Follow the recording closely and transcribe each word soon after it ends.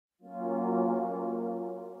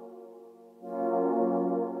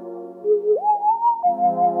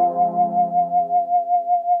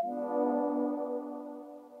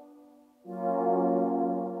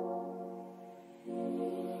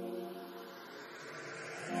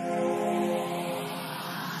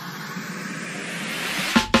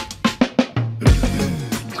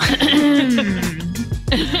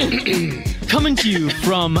Coming to you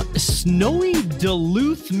from snowy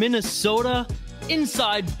Duluth, Minnesota,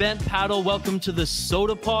 inside Bent Paddle. Welcome to the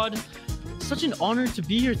Sota Pod. Such an honor to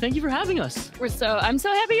be here. Thank you for having us. I'm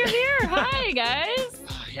so happy you're here. Hi, guys.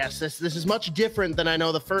 Yes, this is much different than I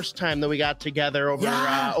know the first time that we got together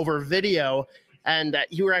over video. And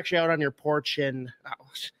you were actually out on your porch, and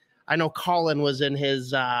I know Colin was in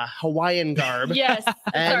his Hawaiian garb. Yes.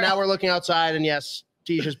 And now we're looking outside, and yes,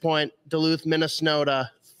 Tisha's point, Duluth, Minnesota,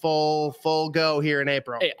 full go here in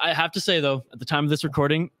April. Hey, I have to say, though, at the time of this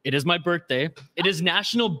recording, it is my birthday. It is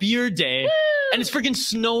National Beer Day. Woo! And it's freaking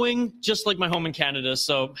snowing just like my home in Canada.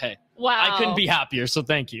 So, hey, wow. I couldn't be happier. So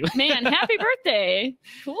thank you. Man, happy birthday.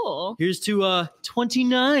 Cool. Here's to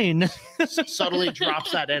 29. Subtly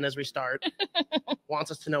drops that in as we start. Wants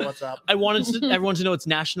us to know what's up. I wanted everyone to know it's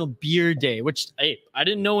National Beer Day, which I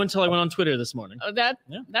didn't know until I went on Twitter this morning. Oh,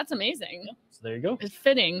 that's amazing. So there you go. It's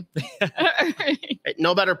fitting. Hey,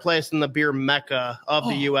 no better place than the beer mecca of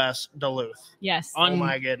the U.S., Duluth. Yes. Oh,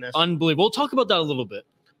 my goodness. Unbelievable. We'll talk about that a little bit.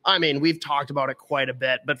 I mean, we've talked about it quite a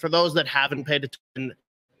bit, but for those that haven't paid attention,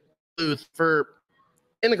 Duluth,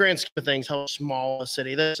 in the grand scheme of things, how small a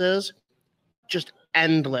city this is, just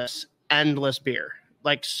endless beer.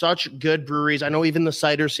 Like, such good breweries. I know even the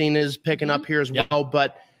cider scene is picking up here as well,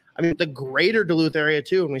 but I mean, the greater Duluth area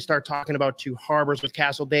too, when we start talking about two harbors with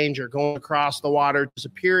Castle Danger, going across the water to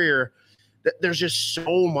Superior, there's just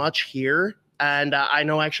so much here. And I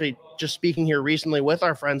know actually just speaking here recently with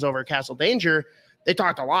our friends over at Castle Danger, they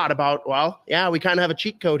talked a lot about, well, yeah, we kind of have a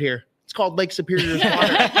cheat code here. It's called Lake Superior's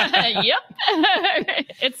water. Yep.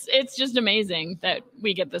 It's just amazing that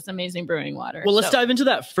we get this amazing brewing water. Well, let's dive into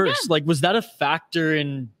that first. Yeah. Like, was that a factor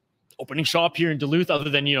in opening shop here in Duluth other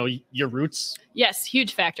than, your roots? Yes,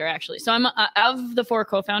 huge factor, actually. So I'm of the 4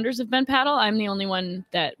 co-founders of Bent Paddle, I'm the only one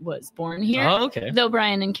that was born here. Oh, okay. Though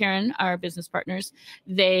Brian and Karen are business partners.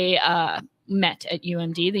 They met at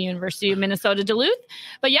UMD, the University of Minnesota Duluth.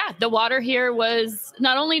 But yeah, the water here was,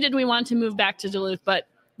 not only did we want to move back to Duluth, but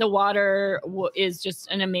the water is just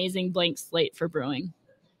an amazing blank slate for brewing.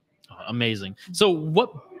 Oh, amazing. So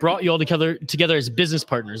what brought you all together as business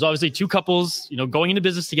partners? Obviously 2 couples, going into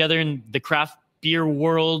business together in the craft beer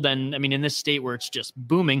world. And I mean, in this state where it's just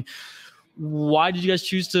booming, why did you guys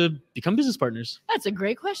choose to become business partners? That's a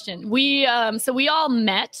great question. We all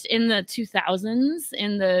met in the 2000s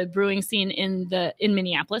in the brewing scene in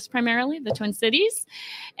Minneapolis, primarily the Twin Cities.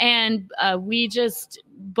 And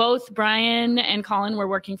both Brian and Colin were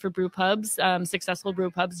working for brew pubs, successful brew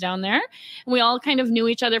pubs down there. And we all kind of knew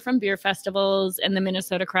each other from beer festivals and the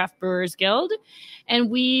Minnesota Craft Brewers Guild. And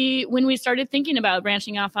when we started thinking about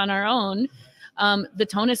branching off on our own, the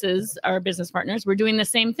Tonuses, our business partners, were doing the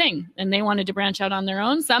same thing, and they wanted to branch out on their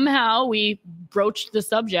own. Somehow we broached the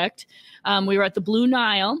subject. We were at the Blue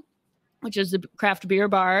Nile, which is a craft beer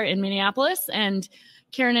bar in Minneapolis, and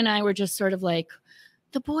Karen and I were just sort of like,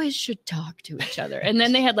 the boys should talk to each other. And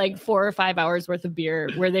then they had like 4 or 5 hours worth of beer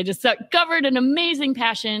where they just covered an amazing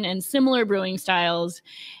passion and similar brewing styles.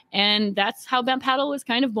 And that's how Bent Paddle was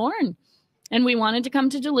kind of born. And we wanted to come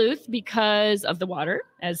to Duluth because of the water,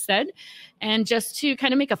 as said, and just to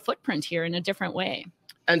kind of make a footprint here in a different way.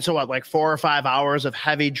 And so what, like 4 or 5 hours of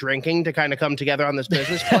heavy drinking to kind of come together on this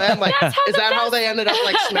business plan? Like, is that how they ended up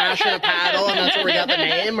like smashing a paddle and that's where we got the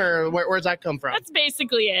name, or where's that come from? That's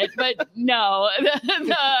basically it. But no,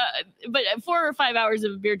 but 4 or 5 hours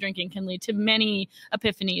of beer drinking can lead to many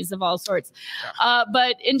epiphanies of all sorts. Yeah.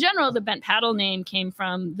 But in general, the Bent Paddle name came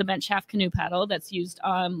from the bent shaft canoe paddle that's used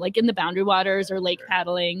like in the boundary waters or lake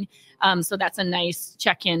paddling. So that's a nice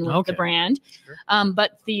check-in with the brand. Sure.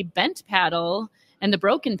 But the bent paddle and the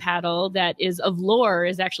broken paddle that is of lore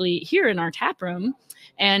is actually here in our tap room.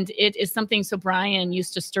 And it is something, so Brian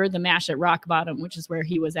used to stir the mash at Rock Bottom, which is where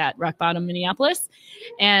he was at, Rock Bottom, Minneapolis.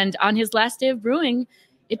 And on his last day of brewing,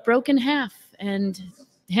 it broke in half. And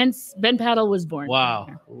hence, Bent Paddle was born. Wow.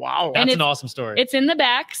 That's an awesome story. It's in the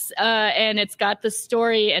backs, and it's got the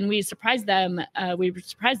story, and we surprised them. We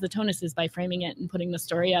surprised the Tonuses by framing it and putting the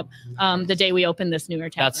story up the day we opened this newer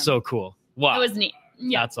tap room. That's so cool. Wow. That was neat.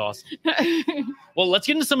 Yeah. That's awesome. Well, let's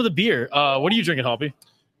get into some of the beer. What are you drinking, Hoppy?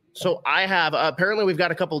 So I have, apparently we've got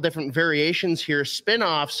a couple of different variations here,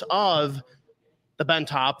 spin-offs of the Bent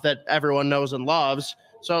Hop that everyone knows and loves.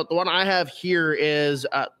 So the one I have here is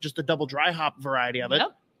just a double dry hop variety of it.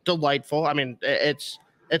 Yep. Delightful. I mean, it's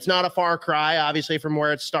not a far cry, obviously, from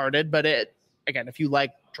where it started. But again, if you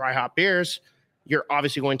like dry hop beers, you're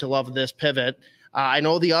obviously going to love this pivot. I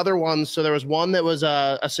know the other ones. So there was one that was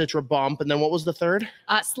a Citra Bump. And then what was the third?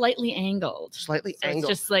 Slightly angled. Slightly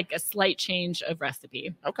angled. It's just like a slight change of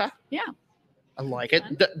recipe. Okay. Yeah. I like it.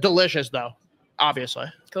 Delicious, though, obviously.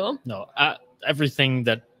 Cool. No, everything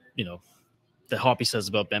that that Hoppy says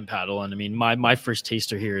about bent paddle. And I mean, my first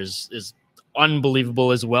taster here is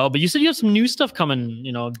unbelievable as well. But you said you have some new stuff coming,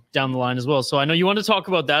 down the line as well. So I know you want to talk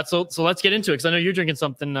about that. So let's get into it, because I know you're drinking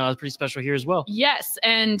something pretty special here as well. Yes,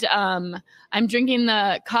 and I'm drinking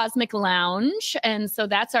the Cosmic Lounge, and so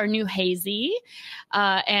that's our new hazy,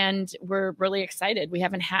 and we're really excited. We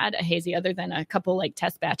haven't had a hazy other than a couple like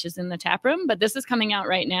test batches in the tap room, but this is coming out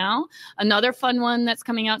right now. Another fun one that's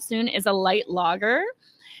coming out soon is a light lager.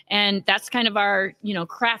 And that's kind of our,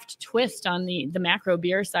 craft twist on the macro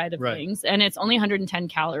beer side of things. And it's only 110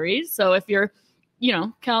 calories. So if you're,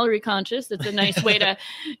 calorie conscious, it's a nice way to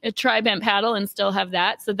try bent paddle and still have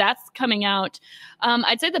that. So that's coming out.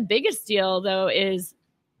 I'd say the biggest deal, though, is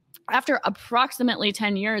after approximately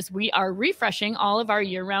 10 years, we are refreshing all of our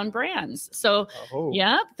year-round brands. So,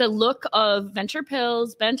 the look of Venture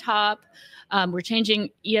Pills, Bent Hop, we're changing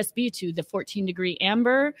ESB to the 14-degree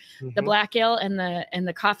amber, the black ale, and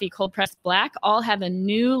the coffee cold pressed black all have a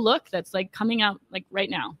new look that's like coming out like right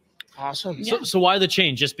now. Awesome. Yeah. So why the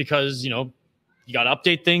change? Just because, you got to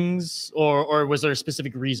update things, or was there a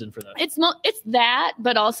specific reason for that? It's that,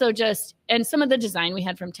 but also and some of the design we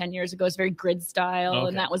had from 10 years ago is very grid style,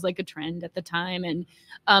 and that was like a trend at the time. And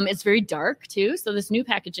it's very dark too. So this new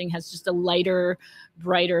packaging has just a lighter,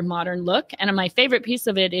 brighter, modern look. And my favorite piece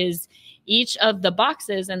of it is each of the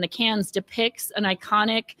boxes and the cans depicts an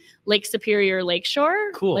iconic Lake Superior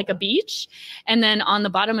lakeshore, like a beach. And then on the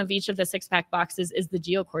bottom of each of the 6-pack boxes is the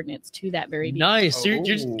geo coordinates to that very beach. Nice. So you're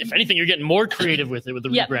just, if anything, you're getting more creative with it with the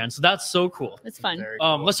rebrand. So that's so cool. It's fun.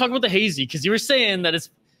 Cool. Let's talk about the hazy, because you were saying that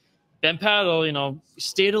it's bent paddle,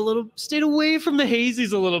 stayed away from the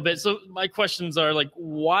hazies a little bit. So my questions are like,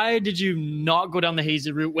 why did you not go down the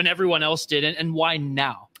hazy route when everyone else did, and why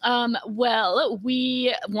now? Well,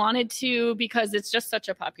 we wanted to, because it's just such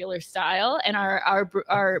a popular style, and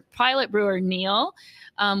our pilot brewer Neil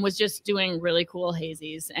was just doing really cool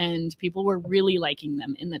hazies, and people were really liking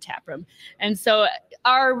them in the tap room. And so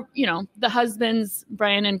the husbands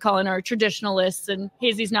Brian and Colin are traditionalists, and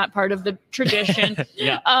hazy's not part of the tradition.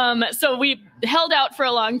 So we held out for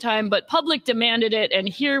a long time, but public demanded it, and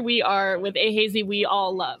here we are with a hazy we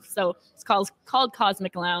all love. So it's called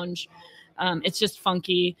Cosmic Lounge. It's just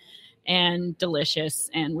funky and delicious,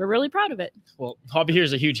 and we're really proud of it. Well, Hobby here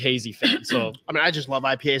is a huge hazy fan, so I mean, I just love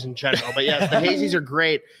IPAs in general, but yes, the hazies are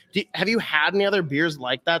great. Have you had any other beers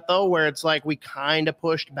like that though, where it's like we kind of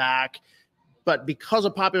pushed back, but because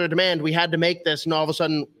of popular demand, we had to make this, and all of a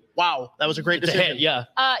sudden, wow, that was a great decision.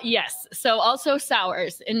 Yes. So also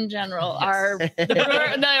sours in general are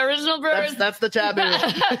the original brewers. That's the taboo.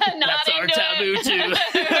 That's our taboo too.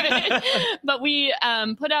 But we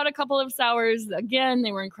put out a couple of sours. Again,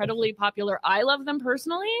 they were incredibly popular. I love them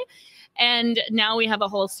personally. And now we have a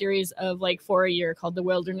whole series of like 4 a year called the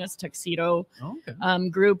Wilderness Tuxedo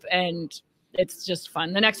group. And it's just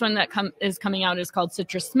fun. The next one that is coming out is called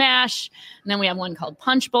Citrus Smash. And then we have one called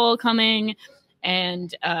Punch Bowl coming.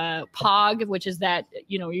 And Pog, which is that,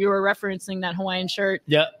 you were referencing that Hawaiian shirt.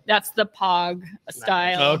 Yeah. That's the Pog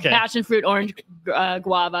style. Okay. Passion fruit, orange,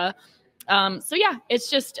 guava. So yeah, it's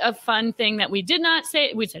just a fun thing that we did not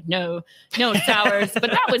say. We said no sours, but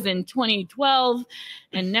that was in 2012.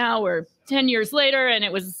 And now we're 10 years later, and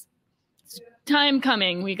it was time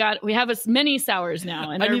coming. We have as many sours now,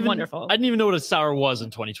 and they're wonderful. I didn't even know what a sour was in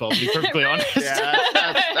 2012, to be perfectly honest. Yeah,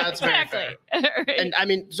 that's exactly. Very fair. And I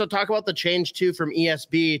mean, so talk about the change too from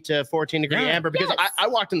ESB to 14-degree amber, because I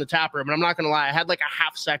walked in the tap room, and I'm not gonna lie, I had like a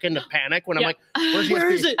half second of panic when I'm like,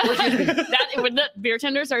 where is it? Where's ESB? The beer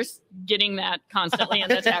tenders are getting that constantly in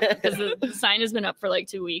the tap room, because the sign has been up for like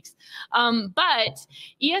 2 weeks. But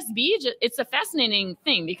ESB, it's a fascinating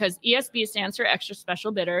thing, because ESB stands for extra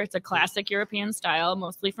special bitter. It's a classic European style,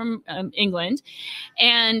 mostly from England.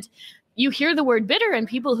 And you hear the word bitter, and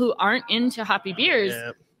people who aren't into hoppy beers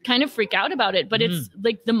kind of freak out about it, but it's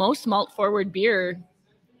like the most malt forward beer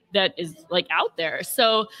that is like out there.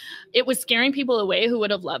 So it was scaring people away who would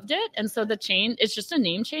have loved it. And so the change, it's just a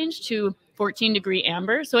name change to 14-degree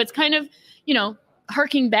amber. So it's kind of,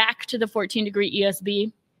 harking back to the 14-degree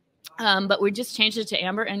ESB. But we just changed it to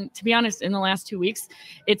amber, and to be honest, in the last 2 weeks,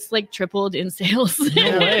 it's like tripled in sales.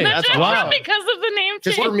 No way. That's awesome. Because of the name change.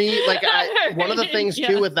 Just for me, like one of the things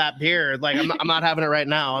too with that beer, like I'm not having it right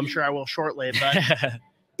now. I'm sure I will shortly, but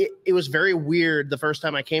it was very weird the first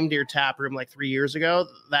time I came to your tap room like 3 years ago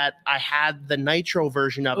that I had the nitro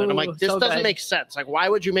version of it. I'm like, this doesn't make sense. Like, why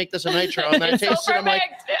would you make this a nitro? And then I tasted it, I'm like,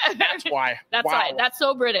 that's why. That's why. That's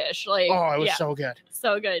so British. Like, it was so good.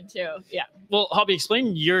 So good too. Yeah. Well, Hobby,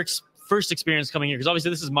 explain your first experience coming here, because obviously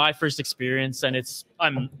this is my first experience, and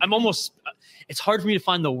I'm almost, it's hard for me to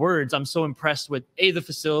find the words. I'm so impressed with the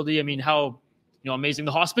facility. I mean, how amazing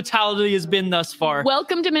the hospitality has been thus far.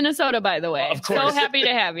 Welcome to Minnesota, by the way. Of course. So happy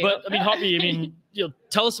to have you. But I mean, Hoppy,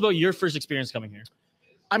 tell us about your first experience coming here.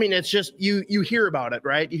 I mean, it's just you hear about it,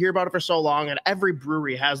 right? You hear about it for so long, and every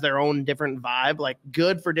brewery has their own different vibe, like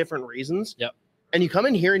good for different reasons. Yep. And you come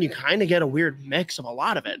in here and you kind of get a weird mix of a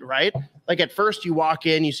lot of it, right? Like at first you walk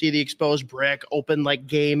in, you see the exposed brick, open like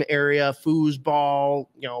game area, foosball,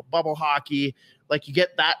 bubble hockey. Like you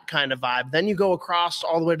get that kind of vibe. Then you go across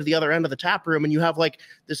all the way to the other end of the tap room and you have like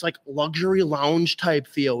this like luxury lounge type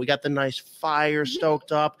feel. We got the nice fire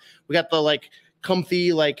stoked up. We got the like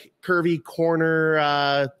comfy, like curvy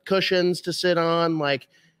corner cushions to sit on. Like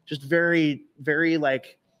just very, very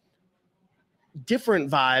like different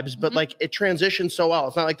vibes, but like it transitions so well.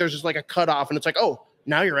 It's not like there's just like a cutoff and it's like, oh,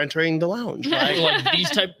 now you're entering the lounge, right? Like these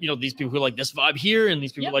type, these people who like this vibe here and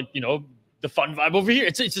these people like, the fun vibe over here.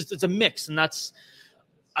 It's a mix. And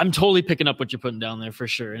I'm totally picking up what you're putting down there for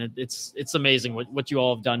sure. And it's amazing what you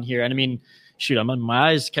all have done here. And I mean, shoot, I'm on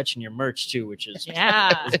my eyes catching your merch too, which is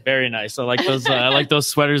is very nice. I like those. I like those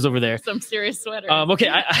sweaters over there. Some serious sweaters. Okay.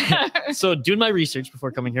 So doing my research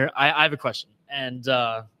before coming here, I have a question. And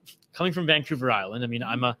coming from Vancouver Island, I mean,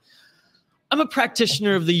 I'm a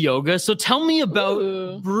practitioner of the yoga. So tell me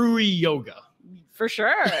about brewery yoga. For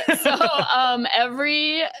sure. So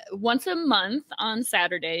every once a month on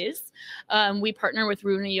Saturdays, we partner with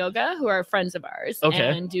Runa Yoga, who are friends of ours.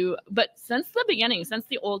 Okay. But since the beginning, since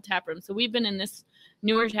the old tap room, so we've been in this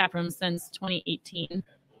newer tap room since 2018.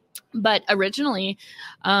 But originally,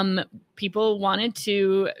 people wanted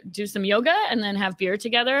to do some yoga and then have beer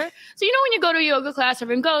together. So, when you go to a yoga class,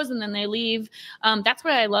 everyone goes and then they leave. That's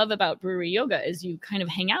what I love about brewery yoga is you kind of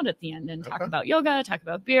hang out at the end and talk about yoga, talk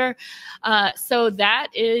about beer. So that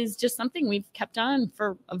is just something we've kept on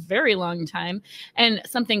for a very long time. And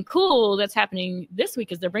something cool that's happening this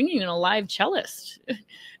week is they're bringing in a live cellist.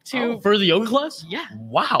 For the yoga class? Yeah.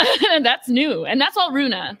 Wow. That's new. And that's all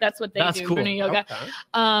Runa. That's what they do, cool. Runa Yoga.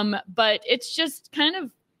 Okay. But it's just kind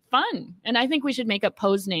of fun. And I think we should make up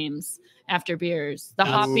pose names after beers. The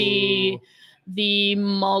Hoppy, the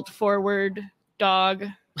malt forward dog.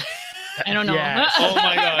 I don't know. Yes. Oh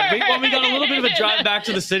my God. We got a little bit of a drive back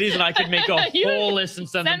to the cities and I could make a whole list and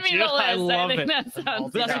send them to you. I love it. That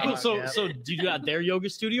sounds That's nice. cool. So do you do that at their yoga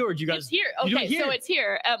studio or do you guys? It's here. You do Okay, it here? so it's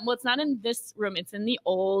here. Well, it's not in this room. It's in the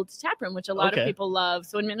old tap room, which a lot of people love.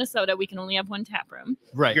 So in Minnesota, we can only have one tap room.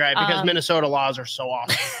 Right. Right, because Minnesota laws are so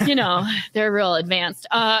awesome. They're real advanced.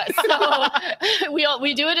 So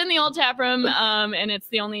we do it in the old tap room, and it's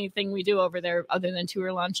the only thing we do over there other than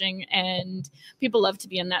tour launching. And people love to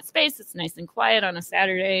be in that space. It's nice and quiet on a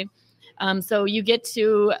Saturday. So you get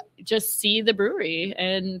to just see the brewery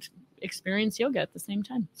and experience yoga at the same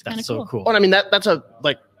time. It's kind of so cool. Well, I mean, that's a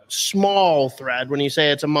like small thread when you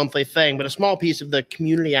say it's a monthly thing, but a small piece of the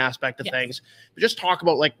community aspect of things. But just talk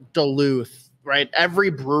about like Duluth, right? Every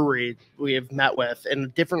brewery we have met with in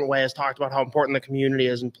different ways talked about how important the community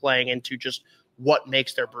is and playing into just what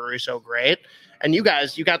makes their brewery so great. And you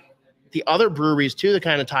guys, you got the other breweries too that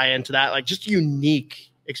kind of tie into that, like just unique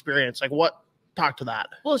experience. Like talk to that.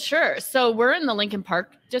 Well, sure. So we're in the Lincoln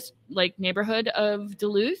Park, just like neighborhood of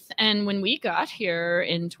Duluth. And when we got here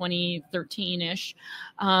in 2013-ish,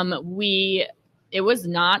 it was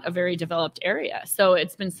not a very developed area. So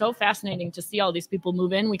it's been so fascinating to see all these people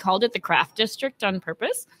move in. We called it the craft district on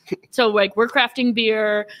purpose. So like we're crafting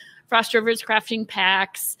beer, Frost River's crafting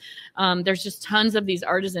packs. There's just tons of these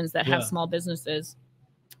artisans that have small businesses.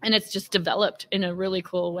 And it's just developed in a really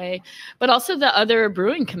cool way, but also the other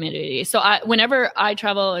brewing community. So whenever I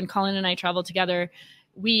travel and Colin and I travel together,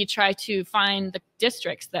 we try to find the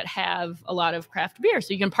districts that have a lot of craft beer.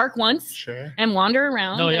 So you can park once and wander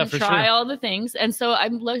around and try all the things. And so I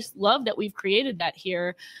love that we've created that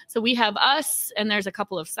here. So we have us, and there's a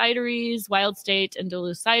couple of cideries, Wild State and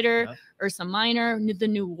Duluth Cider, Ursa Minor. The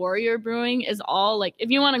new Warrior Brewing is all like, if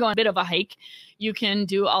you want to go on a bit of a hike, you can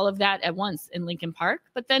do all of that at once in Lincoln Park.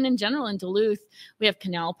 But then in general in Duluth, we have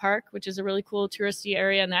Canal Park, which is a really cool touristy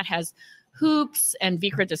area, and that has Hoops and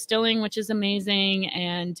Vikra Distilling, which is amazing,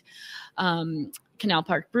 and Canal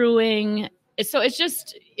Park Brewing. So it's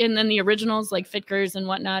just, and then the originals like Fitkers and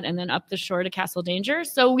whatnot, and then up the shore to Castle Danger.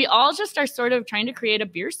 So we all just are sort of trying to create a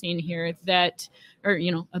beer scene here or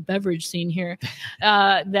a beverage scene here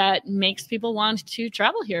that makes people want to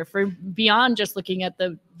travel here for beyond just looking at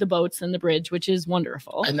the boats and the bridge, which is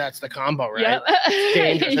wonderful. And that's the combo, right? Yep. It's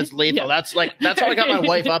dangerous. It's lethal. That's how I got my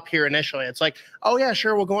wife up here initially. It's like, oh yeah,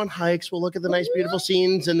 sure, we'll go on hikes, we'll look at the nice, beautiful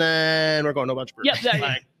scenes, and then we're going to a bunch of breweries.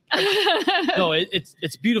 Yep. No,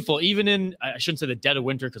 it's beautiful. Even in, I shouldn't say the dead of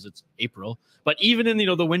winter because it's April, but even in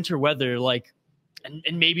the winter weather, like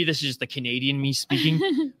and maybe this is just the Canadian me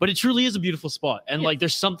speaking, but it truly is a beautiful spot. And like,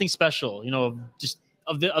 there's something special, you know, just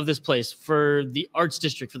of this place for the arts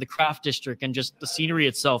district, for the craft district, and just the scenery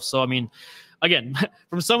itself. So, I mean, again,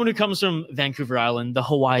 from someone who comes from Vancouver Island, the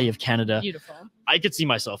Hawaii of Canada, Beautiful. I could see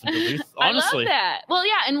myself in Duluth, honestly. I love that. Well,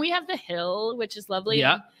 yeah, and we have the hill, which is lovely.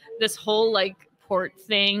 Yeah. And this whole like port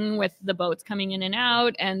thing with the boats coming in and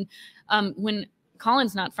out. And when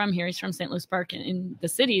Colin's not from here, he's from St. Louis Park in the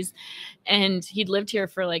cities, and he'd lived here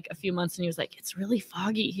for like a few months, and he was like, "It's really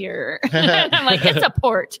foggy here." I'm like, "It's a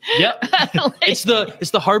port." Yeah, like, it's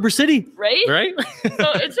the harbor city, right? Right.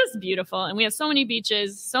 So it's just beautiful, and we have so many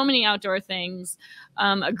beaches, so many outdoor things,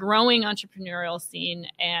 a growing entrepreneurial scene,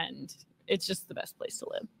 and it's just the best place to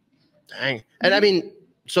live. Dang. And I mean,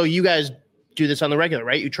 so you guys do this on the regular,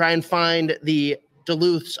 right? You try and find the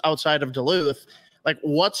Duluths outside of Duluth. Like,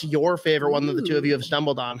 what's your favorite one that the two of you have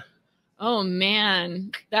stumbled on? Oh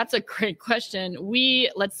man, that's a great question.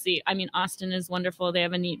 Let's see. I mean, Austin is wonderful. They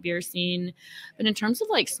have a neat beer scene, but in terms of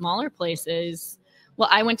like smaller places, well,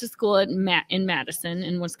 I went to school in Madison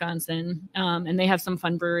in Wisconsin, and they have some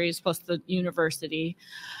fun breweries plus the university.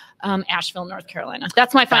 Asheville, North Carolina.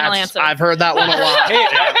 That's my final answer. I've heard that one a lot.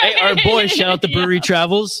 Hey, our boy, shout out the Brewery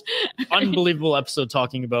Travels. Unbelievable episode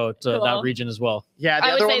talking about that region as well. Yeah,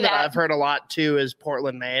 the other one that I've heard a lot too is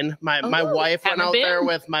Portland, Maine. My wife went out there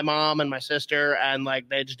with my mom and my sister, and like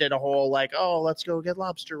they just did a whole like, oh, let's go get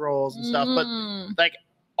lobster rolls and stuff. But like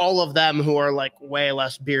all of them who are like way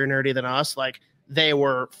less beer nerdy than us, like they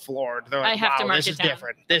were floored. They're like, wow, this is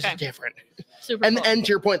different. This is different. Super cool. And to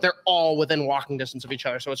your point, they're all within walking distance of each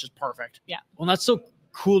other, so it's just perfect. Yeah. Well, that's so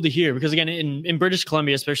cool to hear, because again, in British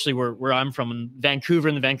Columbia, especially where I'm from, in Vancouver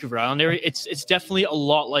and the Vancouver Island area, it's definitely a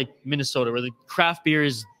lot like Minnesota, where the craft beer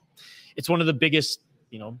it's one of the biggest,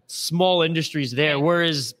 you know, small industries there.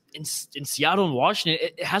 Whereas in Seattle and Washington,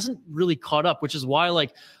 it hasn't really caught up, which is why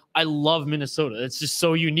like I love Minnesota. It's just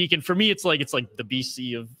so unique, and for me, it's like the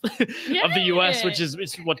BC of of the U.S., which is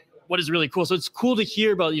what is really cool. So it's cool to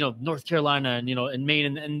hear about, you know, North Carolina and, you know, and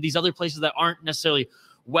Maine and these other places that aren't necessarily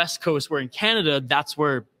West Coast, where in Canada, that's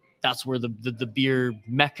where the beer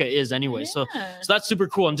mecca is anyway. So that's super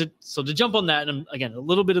cool. And to jump on that, and again, a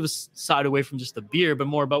little bit of a side away from just the beer, but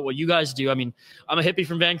more about what you guys do. I mean, I'm a hippie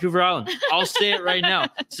from Vancouver Island. I'll say it right now.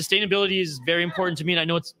 Sustainability is very important to me, and I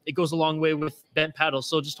know it goes a long way with bent paddles.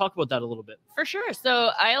 So just talk about that a little bit. For sure.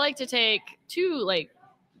 So I like to take two like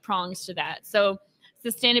prongs to that. So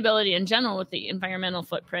sustainability in general with the environmental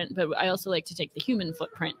footprint, but I also like to take the human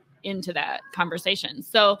footprint into that conversation.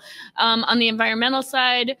 So on the environmental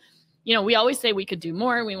side, you know, we always say we could do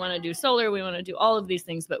more. We want to do solar. We want to do all of these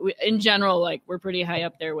things, but in general, like we're pretty high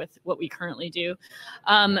up there with what we currently do.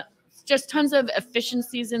 Just tons of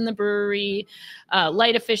efficiencies in the brewery,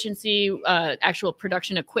 light efficiency, actual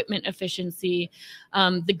production equipment efficiency,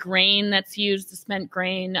 the grain that's used, the spent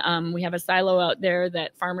grain. We have a silo out there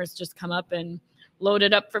that farmers just come up and load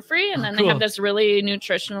it up for free. And then they have this really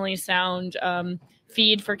nutritionally sound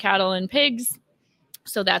feed for cattle and pigs.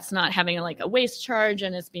 So that's not having like a waste charge,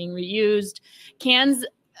 and it's being reused. Cans,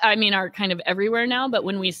 I mean, are kind of everywhere now, but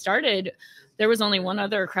when we started, there was only one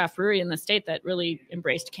other craft brewery in the state that really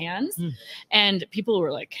embraced cans, and people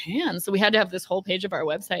were like, cans. So we had to have this whole page of our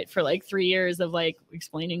website for like 3 years of like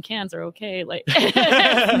explaining cans are okay. Like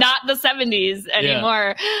not the 70s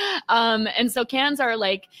anymore. And so cans are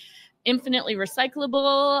like infinitely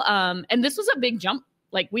recyclable. And this was a big jump.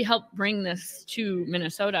 Like we helped bring this to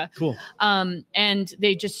Minnesota. Cool. And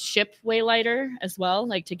they just ship way lighter as well,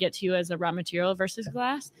 like to get to you as a raw material versus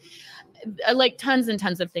glass. Like tons and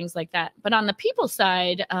tons of things like that. But on the people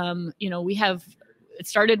side, you know, it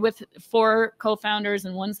started with 4 co-founders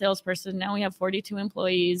and 1 salesperson. Now we have 42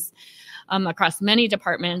 employees across many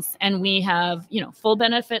departments, and we have, you know, full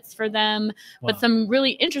benefits for them. Wow. But some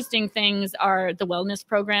really interesting things are the wellness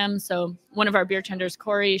program. So one of our beer tenders,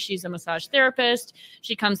 Corey, she's a massage therapist.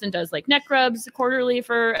 She comes and does like neck rubs quarterly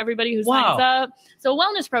for everybody who signs up. So a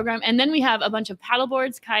wellness program. And then we have a bunch of paddle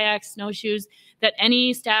boards, kayaks, snowshoes that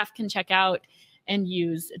any staff can check out and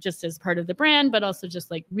use just as part of the brand, but also just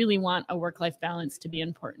like really want a work-life balance to be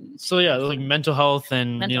important. So yeah, like mental health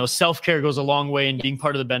and you know, self-care goes a long way in being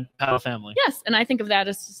part of the Bent Paddle family. Yes, and I think of that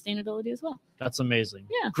as sustainability as well. That's amazing.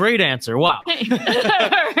 Yeah, great answer. Wow. Hey.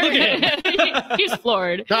 He's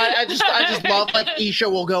floored. No, I just love like Isha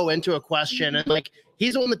will go into a question and like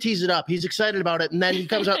he's the one that tees it up. He's excited about it, and then he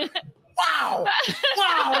comes up. Wow,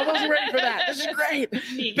 I wasn't ready for that. This is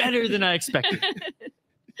great. Better than I expected.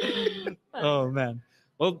 Oh man.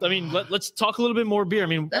 Well, I mean, let's talk a little bit more beer. I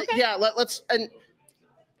mean, yeah, let's. And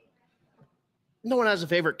no one has a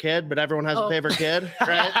favorite kid, but everyone has a favorite kid,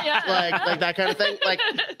 right? Yeah. Like that kind of thing. Like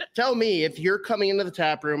Tell me, if you're coming into the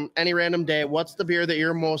tap room any random day, what's the beer that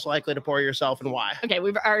you're most likely to pour yourself and why? Okay,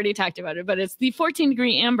 we've already talked about it, but it's the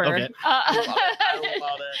 14-degree amber. Okay. I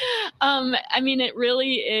love it. I mean, it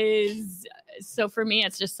really is. So for me,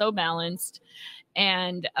 it's just so balanced.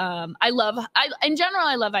 And in general,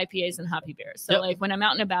 I love IPAs and hoppy beers. So like when I'm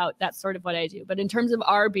out and about, that's sort of what I do. But in terms of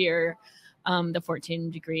our beer, the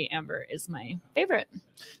 14-degree amber is my favorite.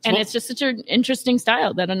 And it's just such an interesting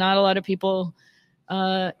style that not a lot of people,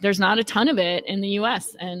 there's not a ton of it in the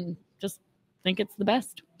US, and just think it's the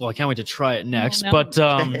best. Well, I can't wait to try it next. No. But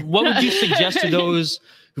what would you suggest to those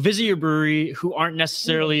who visit your brewery who aren't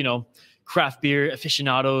necessarily, craft beer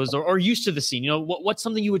aficionados or used to the scene? What's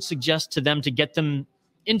something you would suggest to them to get them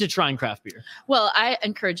into trying craft beer? Well, I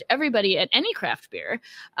encourage everybody at any craft beer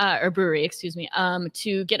or brewery,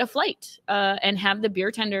 to get a flight and have the beer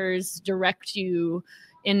tenders direct you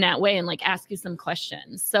in that way and like ask you some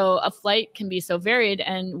questions. So a flight can be so varied,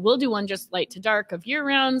 and we'll do one just light to dark of year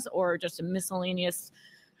rounds or just a miscellaneous,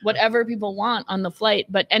 whatever people want on the flight.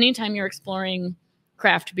 But anytime you're exploring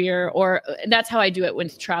craft beer, or that's how I do it when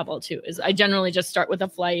to travel too, is I generally just start with a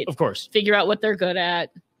flight, of course, figure out what they're good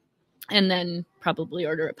at, and then probably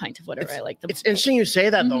order a pint of whatever I like. It's interesting you say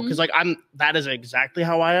that though, because like that is exactly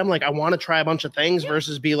how I am. Like I want to try a bunch of things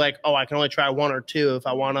versus be like, oh, I can only try one or two if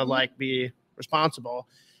I want to like be responsible.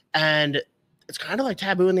 And it's kind of like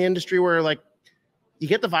taboo in the industry where like you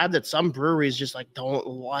get the vibe that some breweries just like don't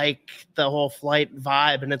like the whole flight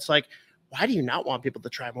vibe, and it's like, why do you not want people to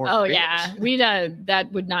try more? Oh beers? yeah,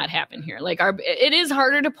 that would not happen here. Like it is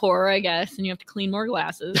harder to pour, I guess, and you have to clean more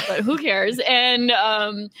glasses, but who cares? And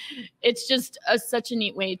it's just such a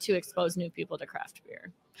neat way to expose new people to craft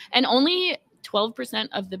beer. And only 12%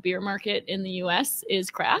 of the beer market in the U.S. is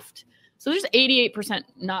craft. So there's 88%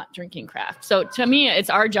 not drinking craft. So to me, it's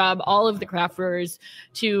our job, all of the craft brewers,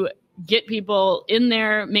 to get people in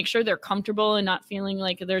there, make sure they're comfortable and not feeling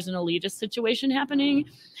like there's an elitist situation happening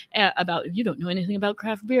about you don't know anything about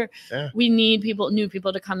craft beer. Yeah. We need new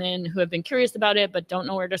people to come in who have been curious about it but don't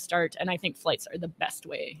know where to start. And I think flights are the best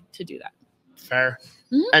way to do that. Fair.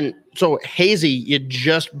 Mm-hmm. And so Hazy, you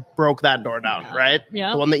just broke that door down, right?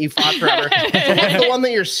 Yeah. The one that you fought forever. So what's the one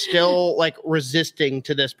that you're still like resisting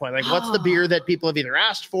to this point? Like what's the beer that people have either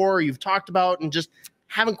asked for or you've talked about and just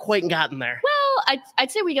haven't quite gotten there? Well,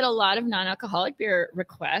 I'd say we get a lot of non-alcoholic beer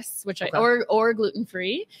requests, which or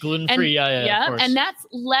gluten-free. Gluten-free, yeah. Of course. And that's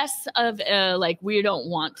less of like we don't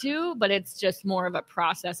want to, but it's just more of a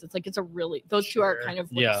process. It's like those two are kind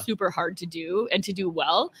of like super hard to do and to do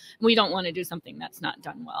well. We don't want to do something that's not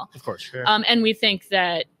done well. Of course. Sure. And we think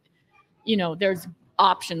that there's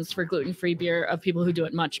options for gluten-free beer of people who do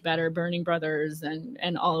it much better, Burning Brothers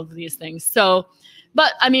and all of these things. So,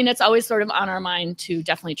 but I mean, it's always sort of on our mind to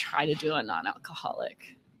definitely try to do a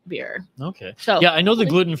non-alcoholic beer. Okay. So yeah, I know the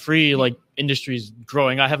gluten-free like industry is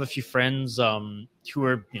growing. I have a few friends who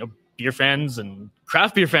are, beer fans and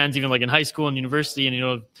craft beer fans, even like in high school and university,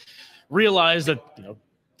 and, realize that,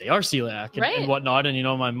 they are celiac and whatnot. And,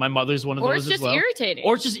 my mother's one of those as well.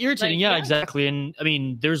 Or it's just irritating. Yeah, exactly. And I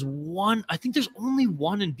mean, I think there's only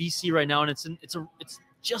one in BC right now, and it's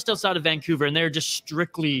just outside of Vancouver, and they're just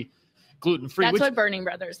strictly gluten-free. That's what Burning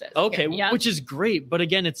Brothers is. Okay, which is great. But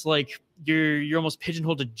again, it's like you're almost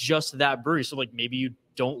pigeonholed to just that brewery. So like maybe you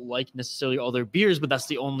don't like necessarily all their beers, but that's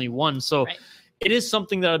the only one. So it is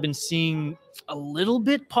something that I've been seeing a little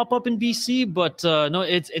bit pop up in BC. But no,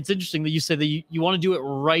 it's interesting that you say that you want to do it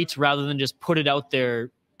right rather than just put it out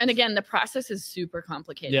there. And again, the process is super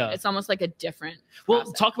complicated. Yeah. It's almost like a different process.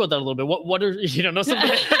 Well, talk about that a little bit. What are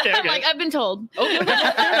something? Okay. Like I've been told. Okay.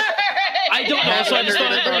 I don't know, so I just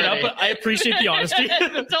thought I'd bring it up, but I appreciate the honesty.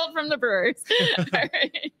 I've been told from the brewers.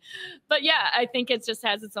 Right. But yeah, I think it just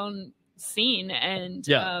has its own scene, and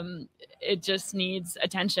it just needs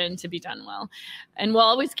attention to be done well. And we'll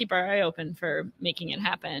always keep our eye open for making it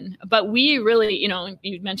happen. But we really,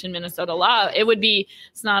 you mentioned Minnesota law.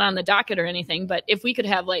 It's not on the docket or anything, but if we could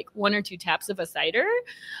have like 1 or 2 taps of a cider,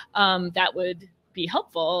 that would be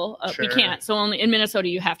helpful. We can't. So only in Minnesota,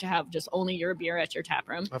 you have to have just only your beer at your tap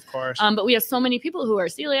room. Of course. But we have so many people who are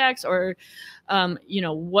celiacs or,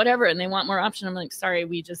 whatever, and they want more option. I'm like, sorry,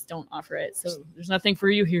 we just don't offer it. So there's nothing for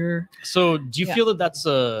you here. So do you feel that that's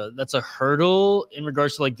a hurdle in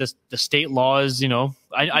regards to like the state laws?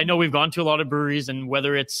 I know we've gone to a lot of breweries, and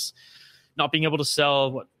whether it's not being able to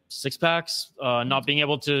sell 6-packs, not being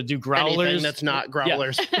able to do growlers. Anything that's not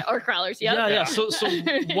growlers. Or growlers. Yeah. So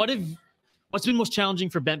what's been most challenging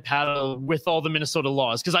for Bent Paddle with all the Minnesota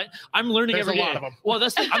laws? Because I'm learning every day. There's a lot of them. Well,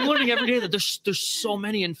 I'm learning every day that there's so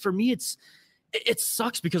many, and for me it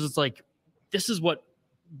sucks because it's like this is what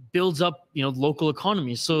builds up, local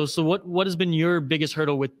economies. So what has been your biggest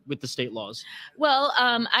hurdle with the state laws? Well,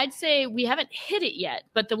 I'd say we haven't hit it yet,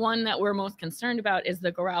 but the one that we're most concerned about is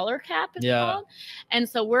the growler cap. It's called. And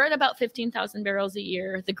so we're at about 15,000 barrels a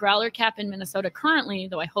year. The growler cap in Minnesota currently,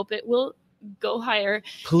 though I hope it will go higher,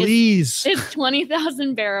 please, is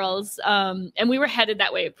 20,000 barrels. And we were headed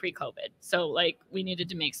that way pre-COVID. So like we needed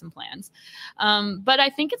to make some plans. But I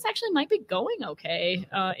think it's actually might be going okay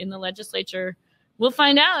in the legislature. We'll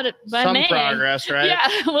find out by some May. progress, right? Yeah,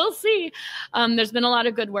 we'll see. There's been a lot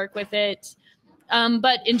of good work with it.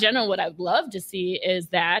 But in general, what I'd love to see is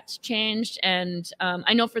that changed. And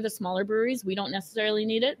I know for the smaller breweries, we don't necessarily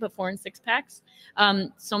need it, but 4 and 6 packs.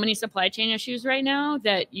 So many supply chain issues right now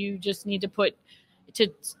that you just need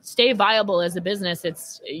to stay viable as a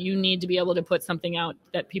business. You need to be able to put something out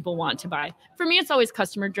that people want to buy. For me, it's always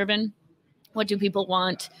customer driven. What do people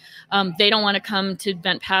want? They don't want to come to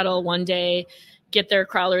Bent Paddle one day, get their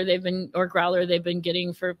growler they've been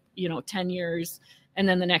getting for 10 years, and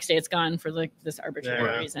then the next day it's gone for like this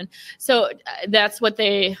arbitrary reason. So that's what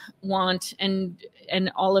they want, and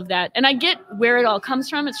all of that. And I get where it all comes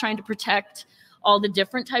from. It's trying to protect all the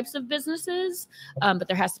different types of businesses, but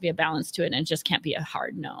there has to be a balance to it, and it just can't be a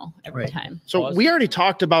hard no every time. So we already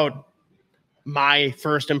talked about my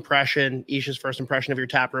first impression, Isha's first impression of your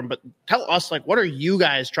tap room, but tell us, like, what are you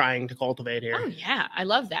guys trying to cultivate here? Oh yeah, I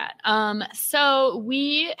love that. So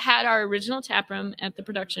we had our original tap room at the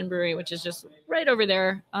production brewery, which is just right over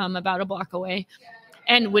there, about a block away.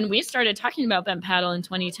 And when we started talking about Bent Paddle in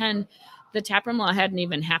 2010, the tap room law hadn't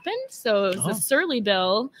even happened. So it was the Surly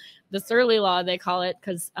bill, the Surly law, they call it,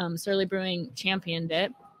 because Surly Brewing championed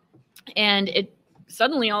it. And it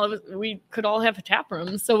suddenly we could all have a tap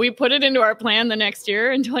room. So we put it into our plan the next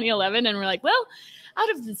year in 2011. And we're like, well, out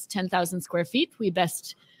of this 10,000 square feet, we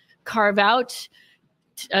best carve out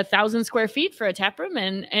 1,000 square feet for a tap room.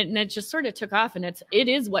 And it just sort of took off. And it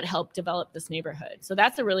is what helped develop this neighborhood. So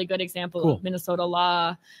that's a really good example of Minnesota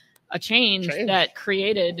law, a change that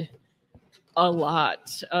created a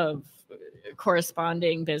lot of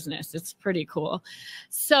corresponding business. It's pretty cool.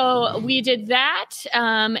 So we did that,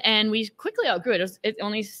 and we quickly outgrew it. It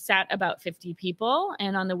only sat about 50 people,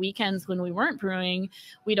 and on the weekends when we weren't brewing,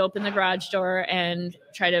 we'd open the garage door and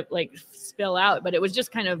try to like spill out, but it was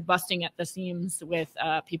just kind of busting at the seams with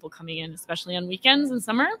people coming in, especially on weekends in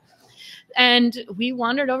summer. And we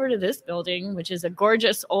wandered over to this building, which is a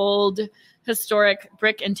gorgeous old historic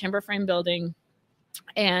brick and timber frame building.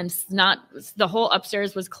 And the whole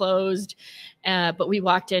upstairs was closed, but we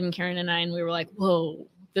walked in, Karen and I, and we were like, whoa,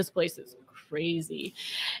 this place is crazy.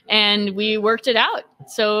 And we worked it out.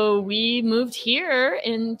 So we moved here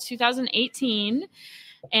in 2018,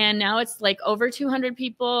 and now it's like over 200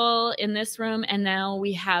 people in this room. And now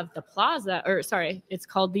we have the plaza, it's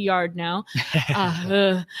called the Yard now.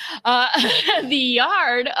 The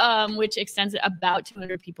Yard, which extends it about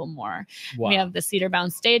 200 people more. Wow. We have the cedar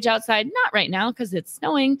bound stage outside, not right now because it's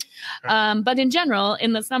snowing. But in general,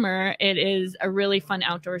 in the summer, it is a really fun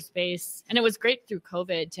outdoor space. And it was great through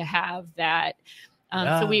COVID to have that.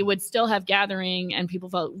 So we would still have gathering, and people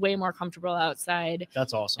felt way more comfortable outside.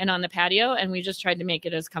 That's awesome. And on the patio. And we just tried to make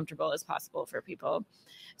it as comfortable as possible for people.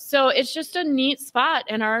 So it's just a neat spot.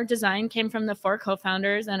 And our design came from the 4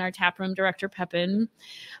 co-founders and our taproom director, Pepin,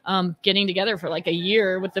 getting together for like a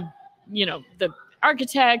year with the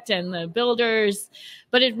architect and the builders.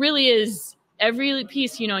 But it really is every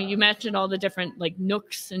piece, you mentioned all the different like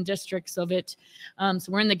nooks and districts of it. So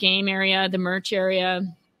we're in the game area, the merch area,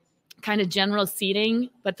 kind of general seating,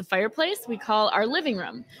 but the fireplace we call our living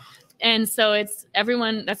room. And so it's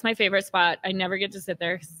everyone, that's my favorite spot. I never get to sit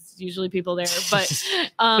there. It's usually people there, but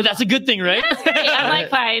that's a good thing, right? I'm like,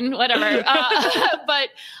 fine, whatever. But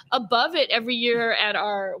above it every year at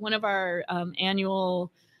one of our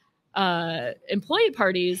annual employee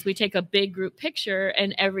parties, we take a big group picture,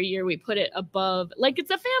 and every year we put it above, like it's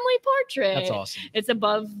a family portrait. That's awesome. It's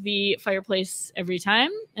above the fireplace every time.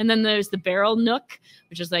 And then there's the barrel nook,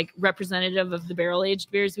 which is like representative of the barrel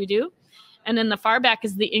aged beers we do. And then the far back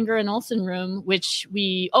is the Inger and Olsen room, which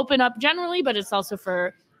we open up generally, but it's also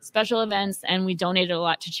for special events, and we donated a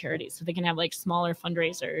lot to charities so they can have like smaller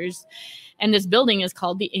fundraisers. And this building is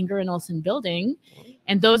called the Inger and Olsen building.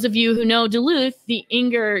 And those of you who know Duluth, the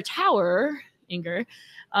Inger Tower,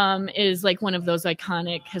 is like one of those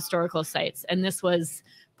iconic historical sites. And this was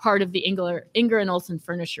part of the Inger and Olsen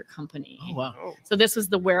Furniture Company. Oh, wow. So this was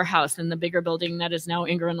the warehouse in the bigger building that is now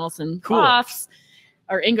Inger and Olsen Lofts.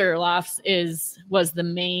 Or Inger Lofts was the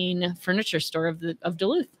main furniture store of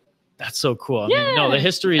Duluth. That's so cool. I mean, no, the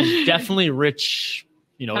history is definitely rich,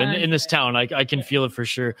 you know, in this town. I can feel it for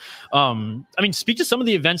sure. I mean, speak to some of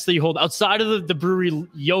the events that you hold outside of the brewery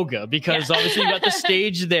yoga, because obviously you got the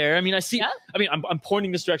stage there. I mean, I'm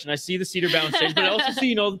pointing this direction. I see the cedar bound stage, but I also see,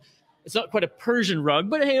 you know, it's not quite a Persian rug,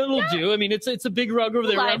 but hey, it'll do. I mean, it's a big rug over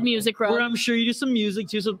there. Live music rug. Where I'm sure you do some music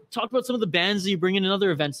too. So talk about some of the bands that you bring in and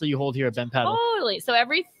other events that you hold here at Bent Paddle. Totally. So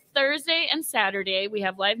every Thursday and Saturday we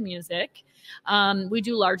have live music. We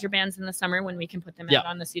do larger bands in the summer when we can put them out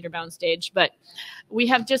on the cedar bound stage, but we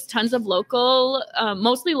have just tons of local,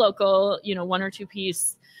 mostly local, you know, 1 or 2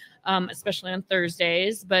 piece, especially on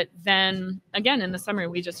Thursdays. But then again, in the summer,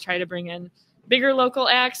 we just try to bring in bigger local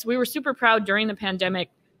acts. We were super proud during the pandemic.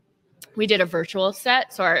 We did a virtual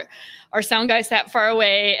set. So our sound guy sat far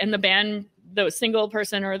away, and the band, the single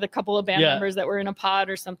person or the couple of band members that were in a pod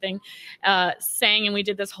or something, sang, and we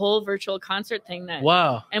did this whole virtual concert thing.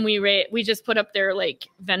 And we just put up their like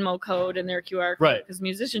Venmo code and their QR code, because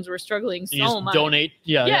musicians were struggling so much. Donate,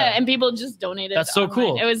 and people just donated. That's so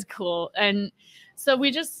cool. It was cool, and so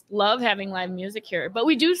we just love having live music here. But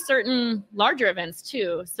we do certain larger events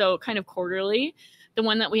too. So kind of quarterly. The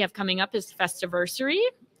one that we have coming up is Festiversary.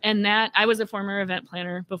 And that, I was a former event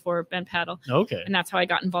planner before Bent Paddle. Okay. And that's how I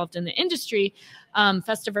got involved in the industry.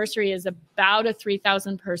 Festiversary is about a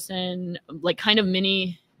 3,000 person, like kind of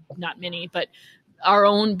not mini, but our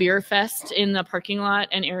own beer fest in the parking lot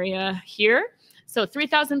and area here. So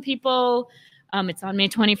 3,000 people. It's on May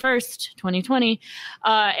 21st, 2020.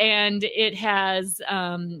 And it has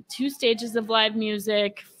 2 stages of live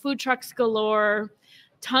music, food trucks galore,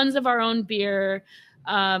 tons of our own beer,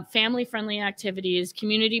 family-friendly activities,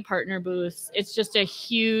 community partner booths. It's just a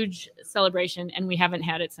huge celebration, and we haven't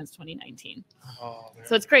had it since 2019.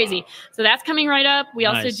 So it's crazy. So that's coming right up. We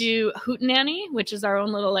also do Hootenanny, which is our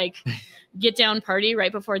own little like get-down party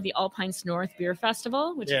right before the Alpines North Beer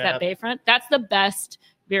Festival, which is at Bayfront. That's the best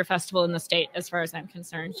beer festival in the state, as far as I'm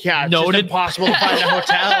concerned. Yeah, it's just impossible to find a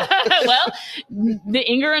hotel. Well, the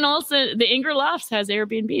Inger Lofts has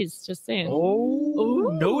Airbnbs. Just saying.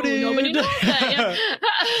 Oh, noted. Nobody knows that.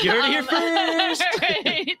 You heard it here first.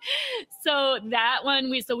 Right. So that one,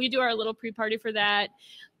 we do our little pre-party for that.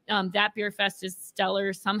 That beer fest is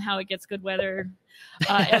stellar. Somehow it gets good weather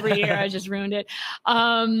every year. I just ruined it.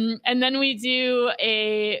 And then we do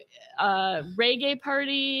a reggae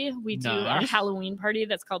party. We do our Halloween party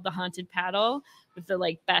that's called the Haunted Paddle, with the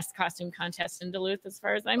like best costume contest in Duluth, as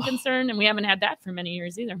far as I'm concerned. And we haven't had that for many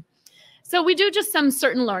years either. So we do just some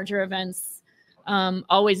certain larger events,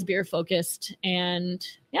 always beer focused, and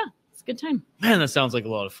it's a good time. Man, that sounds like a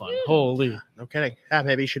lot of fun. Holy. No kidding.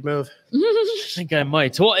 Maybe you should move. I think I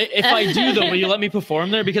might. Well, if I do, though, will you let me perform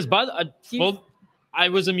there? Because I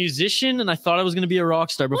was a musician, and I thought I was going to be a rock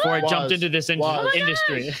star before I jumped into this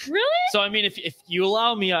industry. Really? So, I mean, if you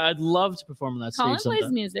allow me, I'd love to perform on that stage. Colin sometime.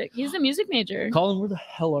 plays music. He's a music major. Colin, where the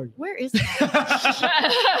hell are you? Where is he? No,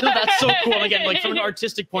 that's so cool. And again, like from an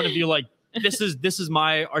artistic point of view, like this is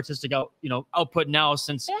my artistic output now.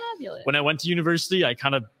 Since when I went to university, I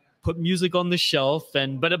kind of put music on the shelf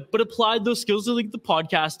but applied those skills to like the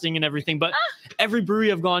podcasting and everything. But every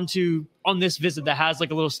brewery I've gone to on this visit that has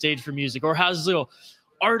like a little stage for music, or has a little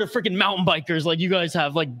art of freaking mountain bikers like you guys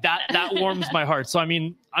have, like that warms my heart. So I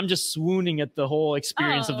mean, I'm just swooning at the whole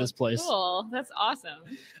experience of this place. Cool. That's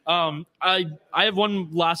awesome. I have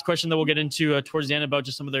one last question that we'll get into towards the end about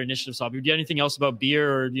just some of their initiatives. Do you have anything else about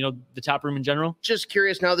beer or the tap room in general? Just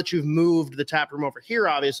curious, now that you've moved the tap room over here,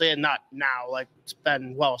 obviously, and not now, like it's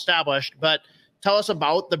been well established, but tell us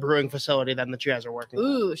about the brewing facility then that you guys are working with.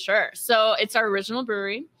 Ooh, sure. So it's our original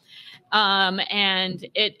brewery. And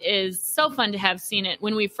it is so fun to have seen it.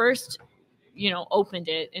 When we first, opened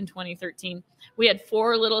it in 2013, we had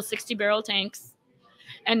 4 little 60-barrel tanks,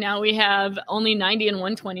 and now we have only 90 and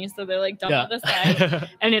 120. So they're like double the size,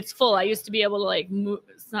 and it's full. I used to be able to like move,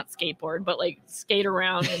 it's not skateboard, but like skate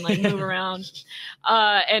around and like move around.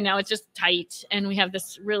 And now it's just tight. And we have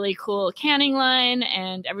this really cool canning line,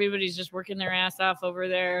 and everybody's just working their ass off over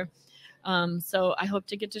there. So I hope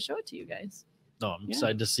to get to show it to you guys. No, I'm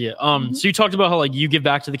excited to see it. So you talked about how like you give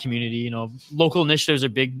back to the community, local initiatives are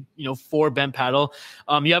big, for Bent Paddle.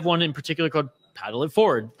 You have one in particular called Paddle It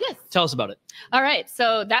Forward. Yes. Tell us about it. All right.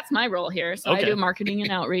 So that's my role here. So I do marketing and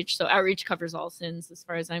outreach. So outreach covers all sins as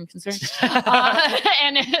far as I'm concerned.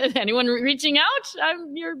 And anyone reaching out,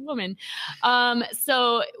 I'm your woman.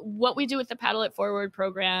 So what we do with the Paddle It Forward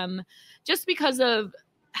program, just because of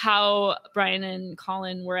how Brian and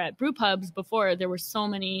Colin were at brew pubs before, there were so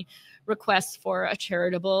many requests for a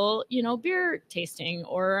charitable, beer tasting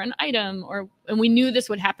or an item, and we knew this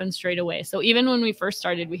would happen straight away. So even when we first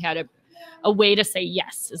started, we had a way to say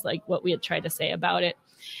yes, is like what we had tried to say about it.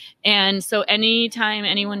 And so anytime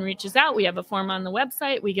anyone reaches out, we have a form on the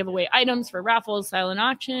website. We give away items for raffles, silent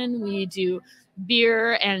auction. We do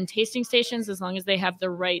beer and tasting stations as long as they have the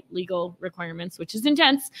right legal requirements, which is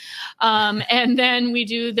intense. And then we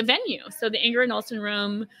do the venue. So the Inger and Olsen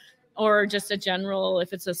room, or just a general,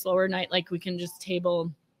 if it's a slower night, like we can just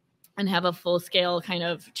table and have a full scale kind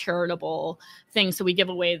of charitable thing. So we give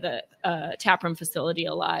away the taproom facility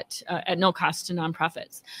a lot at no cost to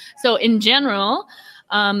nonprofits. So in general,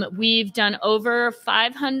 we've done over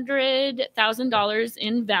 $500,000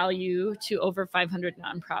 in value to over 500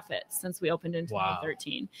 nonprofits since we opened in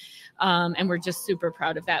 2013. Wow. And we're just super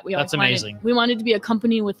proud of that. That's amazing. We wanted to be a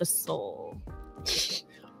company with a soul.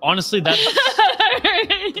 Honestly,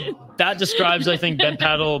 that describes, I think, Bent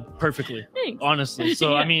Paddle perfectly. Thanks. Honestly.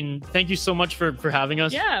 So, I mean, thank you so much for having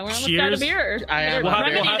us. Yeah, we're almost Cheers. out of beer. We'll have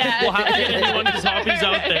to get anyone who's hobbies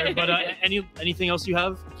out there. But anything else you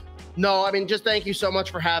have? No, I mean, just thank you so much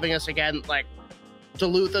for having us again. Like,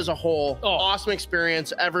 Duluth as a whole, awesome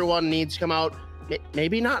experience. Everyone needs to come out.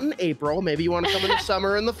 Maybe not in April. Maybe you want to come in the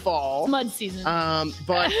summer and the fall. It's mud season.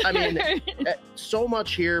 But, I mean, so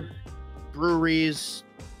much here. Breweries,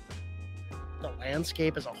 the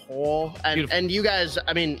landscape as a whole, and you guys,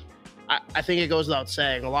 I mean, I think it goes without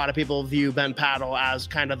saying, a lot of people view Bent Paddle as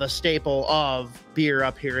kind of the staple of beer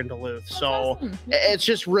up here in Duluth. So awesome. It's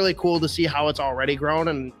just really cool to see how it's already grown.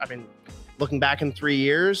 And I mean, looking back in 3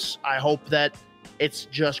 years, I hope that it's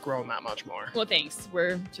just grown that much more. Well, thanks.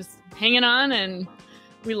 We're just hanging on, and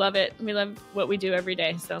we love it. We love what we do every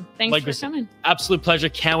day. So thanks for coming. Absolute pleasure.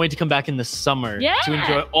 Can't wait to come back in the summer to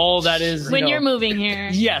enjoy all that is. When you're moving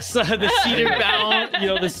here. Yes. The cedar bound,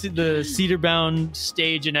 the cedar bound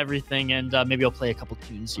stage and everything. And maybe I'll play a couple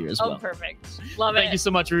tunes here as well. Oh, perfect. Love it. Thank you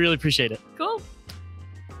so much. We really appreciate it. Cool.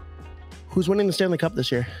 Who's winning the Stanley Cup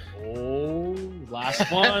this year? Oh,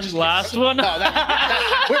 last one. Last one. No,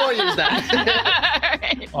 we won't use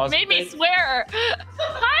that. Awesome. Made me swear.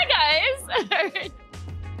 Hi, guys.